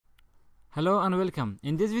Hello and welcome.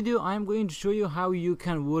 In this video I am going to show you how you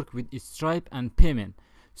can work with Stripe and payment.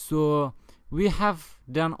 So we have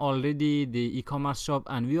done already the e-commerce shop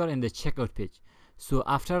and we are in the checkout page. So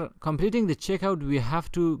after completing the checkout we have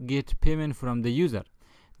to get payment from the user.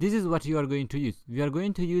 This is what you are going to use. We are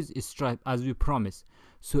going to use Stripe as we promised.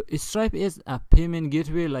 So Stripe is a payment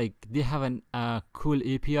gateway, like they have a cool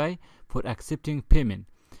API for accepting payment.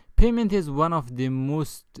 Payment is one of the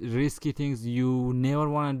most risky things. You never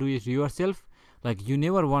want to do it yourself. Like you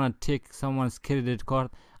never want to take someone's credit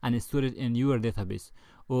card and store it in your database,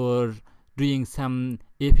 or doing some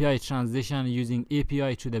API transaction using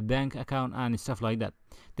API to the bank account and stuff like that.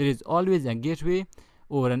 There is always a gateway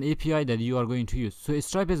or an API that you are going to use. So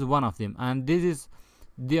Stripe is one of them, and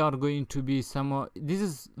they are going to be this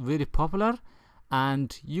is very popular,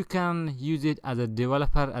 and you can use it as a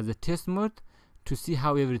developer as a test mode to see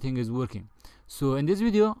how everything is working. So in this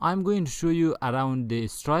video I'm going to show you around the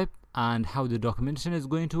Stripe and how the documentation is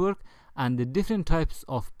going to work and the different types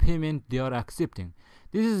of payment they are accepting.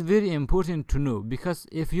 This is very important to know, because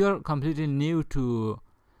if you are completely new to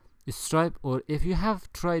Stripe, or if you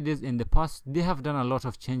have tried this in the past, they have done a lot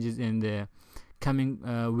of changes in the coming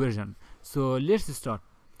version. So let's start.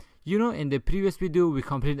 In the previous video we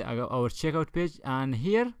completed our checkout page, and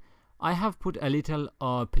here I have put a little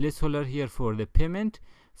placeholder here for the payment.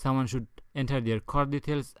 Someone should enter their card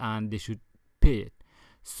details and they should pay it.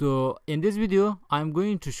 So in this video I'm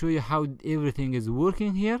going to show you how everything is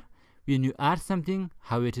working here. When you add something,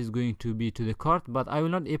 how it is going to be to the cart, but I will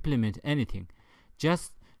not implement anything,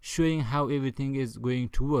 just showing how everything is going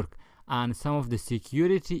to work and some of the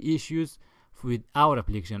security issues with our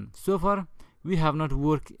application. So far we have not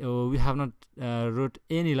wrote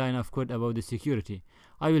any line of code about the security.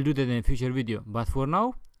 I will do that in a future video, but for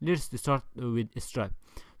now let's start with Stripe.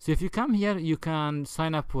 So if you come here, you can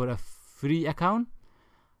sign up for a free account.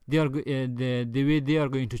 They are the way they are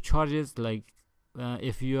going to charge us, like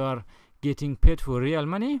if you are getting paid for real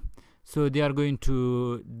money, so they are going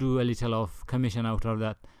to do a little of commission out of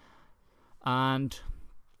that. And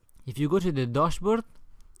if you go to the dashboard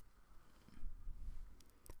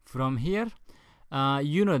from here,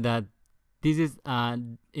 you know that this is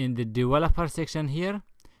in the developer section here.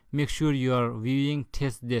 Make sure you are viewing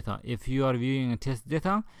test data. If you are viewing a test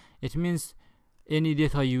data, it means any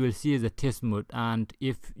data you will see is a test mode, and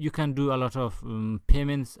if you can do a lot of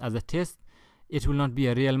payments as a test, it will not be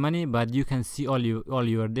a real money, but you can see all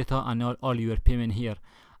your data and all your payment here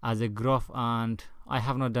as a graph. And I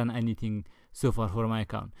have not done anything so far for my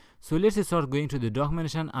account. So let's start going to the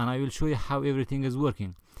documentation and I will show you how everything is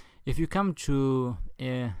working. If you come to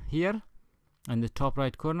here in the top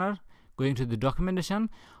right corner, going to the documentation,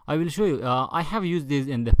 I will show you. I have used this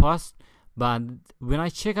in the past, but when I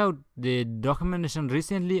check out the documentation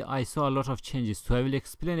recently, I saw a lot of changes. So I will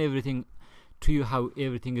explain everything to you, how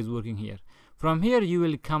everything is working here. From here you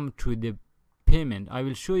will come to the payment. I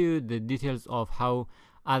will show you the details of how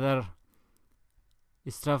other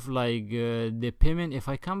stuff like the payment. If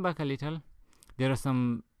I come back a little, there are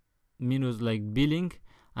some menus like billing,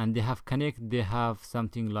 and they have connect, they have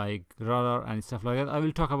something like radar and stuff like that. I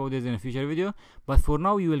will talk about this in a future video, but for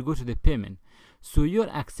now you will go to the payment. So you're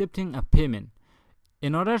accepting a payment.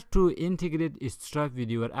 In order to integrate Stripe with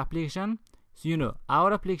your application, so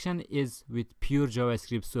our application is with pure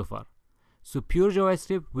JavaScript so far. So pure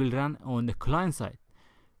JavaScript will run on the client side.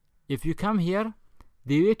 If you come here,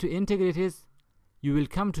 the way to integrate is you will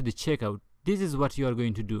come to the checkout. This is what you are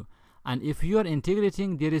going to do. And if you are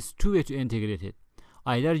integrating, there is two ways to integrate it.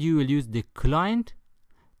 Either you will use the client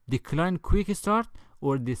Quickstart,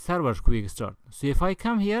 or the server Quickstart. So if I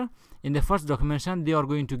come here in the first documentation, they are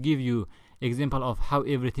going to give you example of how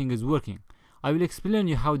everything is working. I will explain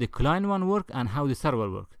you how the client one work and how the server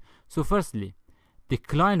work. So firstly, the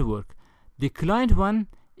client work. The client one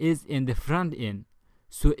is in the front end.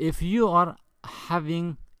 So if you are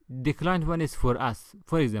having the client one is for us,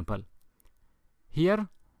 for example, here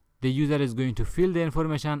the user is going to fill the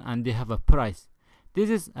information and they have a price. This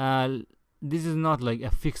is not like a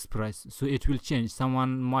fixed price, so it will change.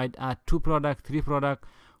 Someone might add 2 products, 3 products,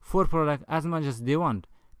 4 products, as much as they want.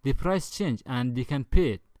 The price change and they can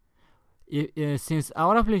pay it. Since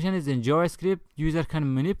our application is in JavaScript, user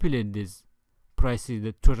can manipulate this prices,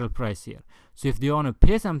 the total price here. So if they want to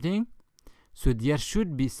pay something, so there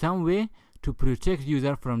should be some way to protect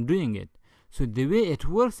user from doing it. So the way it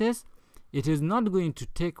works is, it is not going to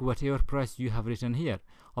take whatever price you have written here.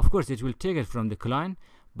 Of course it will take it from the client,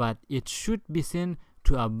 but it should be sent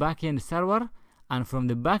to a backend server, and from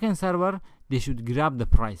the backend server they should grab the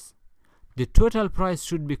price. The total price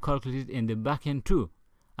should be calculated in the backend too,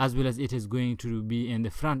 as well as it is going to be in the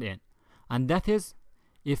front end, and that is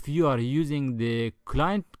if you are using the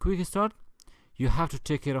client Quickstart, you have to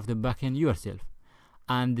take care of the backend yourself,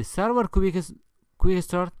 and the server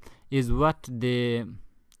Quickstart is what the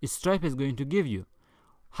Stripe is going to give you.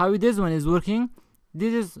 How this one is working,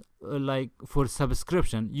 this is like for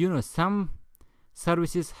subscription. You know, some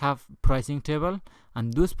services have pricing table,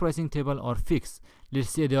 and those pricing table are fixed. Let's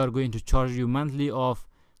say they are going to charge you monthly of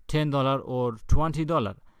 $10 or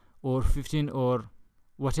 $20 or $15 or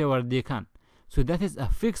whatever they can. So that is a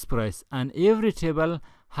fixed price, and every table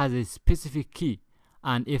has a specific key,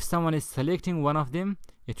 and if someone is selecting one of them,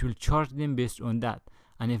 it will charge them based on that,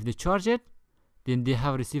 and if they charge it, then they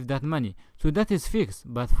have received that money. So that is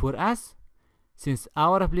fixed. But for us, since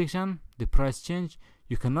our application, the price change,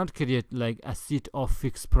 you cannot create like a set of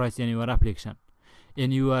fixed price in your application.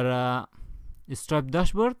 In your Stripe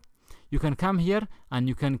dashboard, you can come here and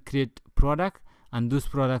you can create product, and those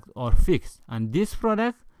products are fixed, and these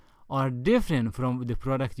products are different from the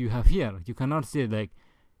product you have here. You cannot say like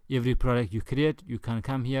every product you create, you can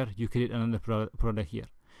come here, you create another product here.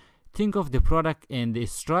 Think of the product in the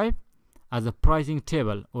Stripe as a pricing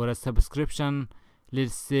table or a subscription,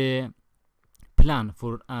 let's say, plan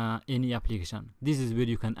for any application. This is where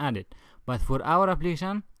you can add it. But for our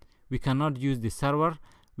application, we cannot use the server,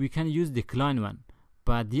 we can use the client one,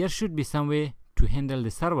 but there should be some way to handle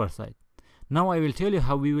the server side. Now I will tell you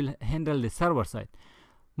how we will handle the server side.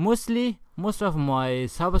 Most of my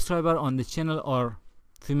subscribers on the channel are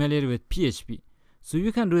familiar with PHP, so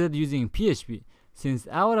you can do that using PHP. Since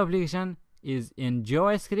our application is in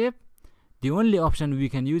JavaScript, the only option we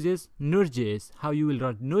can use is Node.js. How you will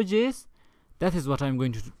write Node.js, that is what I'm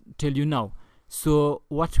going to tell you now. So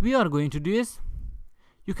what we are going to do is,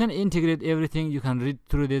 you can integrate everything, you can read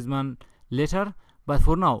through this one later, but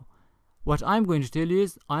for now, what I'm going to tell you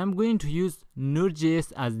is, I'm going to use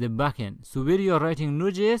Node.js as the backend. So where you are writing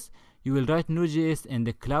Node.js, you will write Node.js in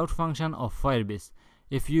the cloud function of Firebase.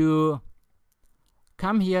 If you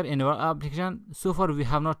come here in our application, so far we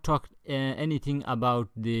have not talked anything about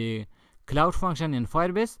the cloud function in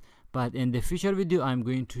Firebase, but in the future video I'm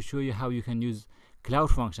going to show you how you can use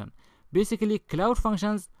cloud function. Basically, cloud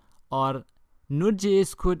functions are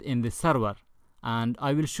Node.js code in the server, and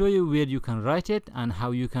I will show you where you can write it and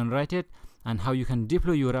how you can write it and how you can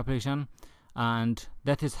deploy your application, and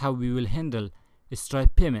that is how we will handle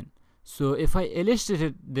Stripe payment. So if I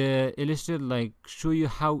illustrate like show you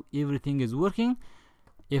how everything is working,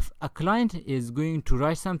 if a client is going to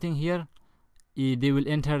write something here, they will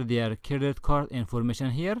enter their credit card information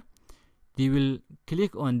here, they will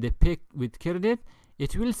click on the pay with credit,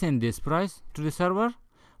 it will send this price to the server,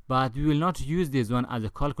 but we will not use this one as a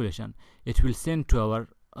calculation. It will send to our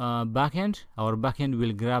backend. Our backend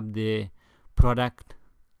will grab the product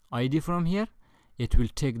ID from here, it will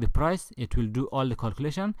take the price, it will do all the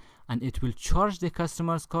calculation, and it will charge the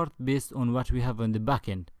customer's card based on what we have on the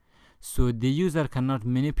backend. So the user cannot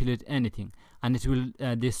manipulate anything, and it will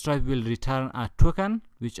the Stripe will return a token,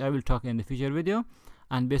 which I will talk in the future video,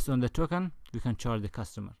 and based on the token we can charge the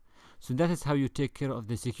customer. So that is how you take care of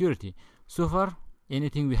the security. So far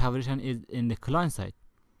anything we have written is in the client side.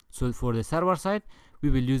 So for the server side, we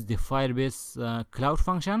will use the Firebase cloud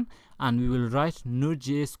function, and we will write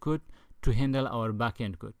Node.js code to handle our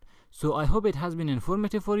backend code. So I hope it has been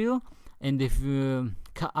informative for you. In the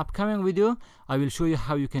upcoming video, I will show you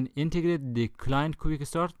how you can integrate the client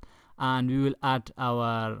Quickstart, and we will add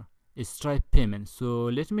our Stripe payment. So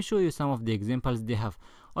let me show you some of the examples they have.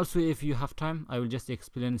 Also, if you have time, I will just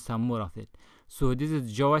explain some more of it. So this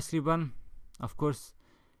is JavaScript one. Of course,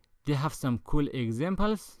 they have some cool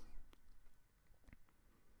examples,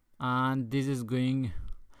 and this is going,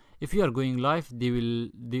 if you are going live, they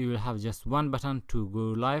will have just one button to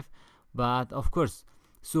go live. But of course,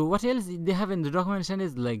 so what else they have in the documentation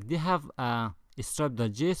is like they have a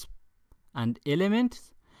Stripe.js and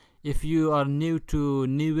elements. If you are new to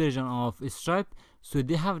new version of Stripe, so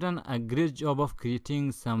they have done a great job of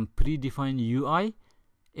creating some predefined UI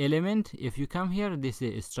element. If you come here, they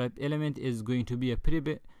say Stripe element is going to be a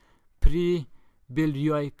pre-built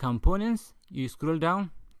UI components. You scroll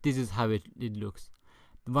down, this is how it looks.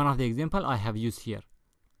 One of the example I have used here.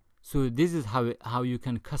 So this is how you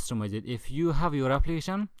can customize it. If you have your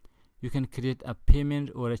application, you can create a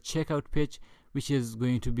payment or a checkout page which is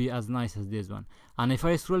going to be as nice as this one. And if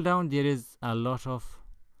I scroll down, there is a lot of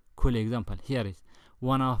cool example. Here is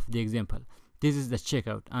one of the example. This is the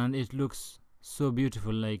checkout, and it looks so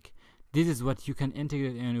beautiful. Like this is what you can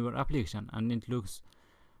integrate in your application, and it looks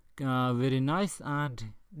very nice,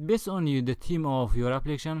 and based on the theme of your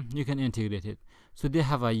application, you can integrate it. So they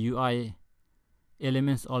have a UI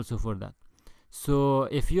elements also for that. So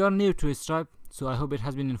if you are new to Stripe, so I hope it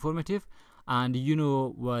has been informative, and you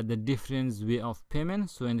know what the different way of payment.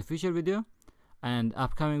 So in the future video and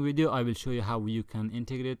upcoming video, I will show you how you can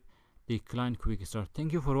integrate the client Quickstart.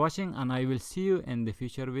 Thank you for watching, and I will see you in the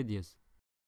future videos.